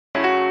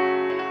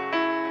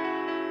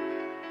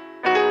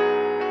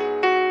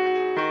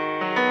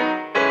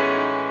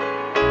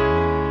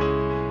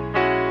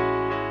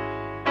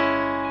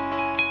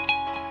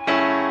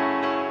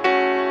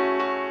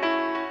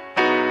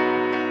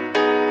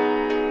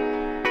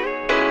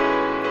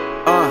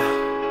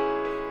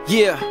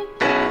Yeah.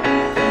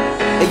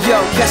 Hey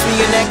yo, catch me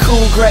in that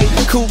cool gray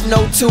coupe,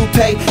 no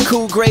toupee.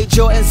 Cool gray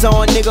Jordans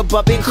on, nigga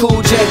bumpin' Cool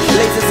J.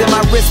 Lasers in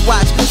my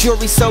wristwatch,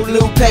 jewelry so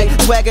Lupe.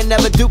 Swagger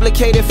never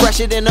duplicated,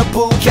 fresher than a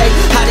bouquet.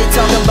 How they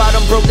talking about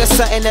I'm broke, that's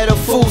something that a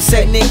fool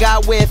say. Nigga, I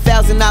wear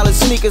 $1,000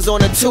 sneakers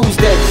on a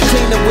Tuesday.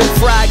 Clean the whip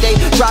Friday,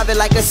 drive it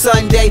like a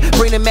Sunday.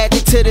 Bring the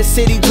magic to the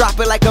city, drop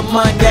it like a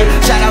Monday.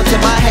 Shout out to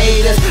my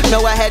haters,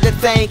 know I had to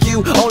thank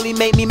you. Only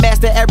made me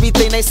master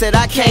everything they said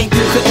I can't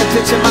do. Couldn't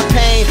picture my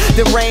pain,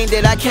 the rain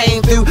that I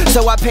came through.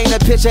 So I paint a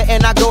picture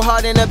and I go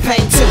hard in the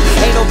paint too.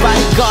 Ain't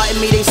nobody guarding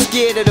me, they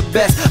scared of the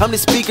best. I'm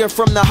just speaking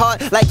from the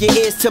heart like it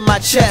is to my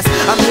chest.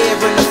 I'm here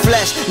in the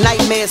flesh,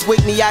 nightmares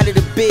wake me out of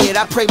the bed.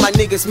 I pray my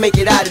niggas make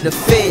it out of the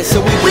fed,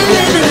 so we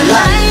living the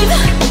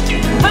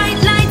life.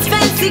 Bright lights,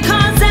 fancy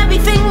cars,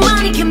 everything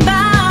money can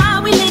buy.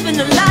 We living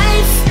the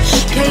life.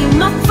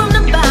 Came up from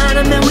the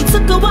bottom and we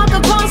took a walk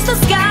across the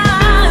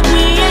sky.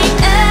 We ain't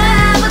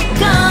ever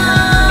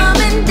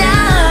coming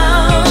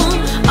down.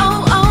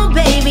 Oh, oh,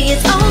 baby,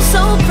 it's all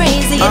so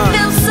crazy. It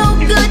feels so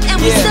good and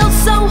we still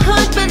so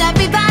hood, but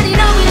everybody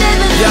know we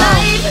living the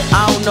life.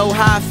 I don't know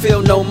how I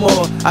feel no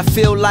more. I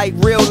feel like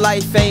real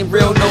life ain't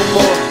real no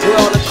more. With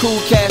all the cool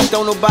cats,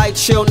 don't nobody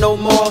chill no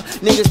more.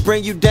 Niggas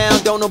bring you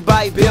down, don't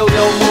nobody build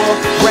no more.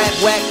 Rap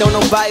whack, don't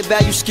nobody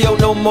value skill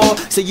no more.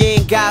 So you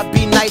ain't gotta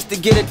be nice to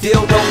get a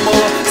deal no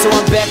more. So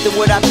I'm back to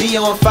what I be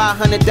on,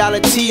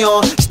 $500 T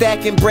on.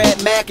 Stacking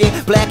Brad Mackin,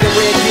 black and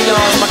red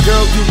neons. My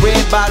girl, you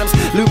red bottoms,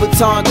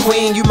 Louboutin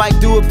queen. You might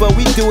do it, but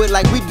we do it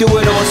like we do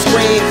it on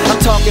screen. I'm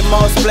talking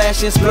more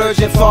splashing,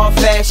 splurging, fall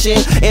fashion.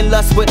 In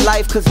lust with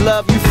life, cause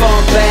love you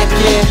fall back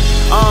in.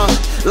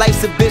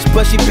 Life's a bitch,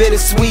 but she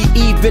bittersweet.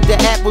 Eve bit the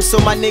apple, so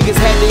my niggas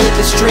had to hit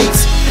the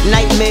streets.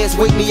 Nightmares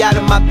wake me out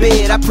of my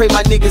bed. I pray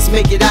my niggas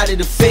make it out of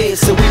the fed,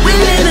 so we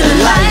living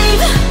the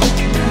life.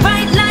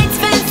 Bright lights,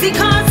 fancy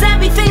cars,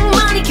 everything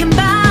money can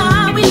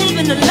buy. We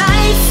living the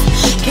life.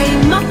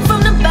 Came up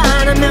from the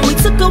bottom and we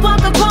took a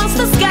walk across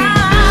the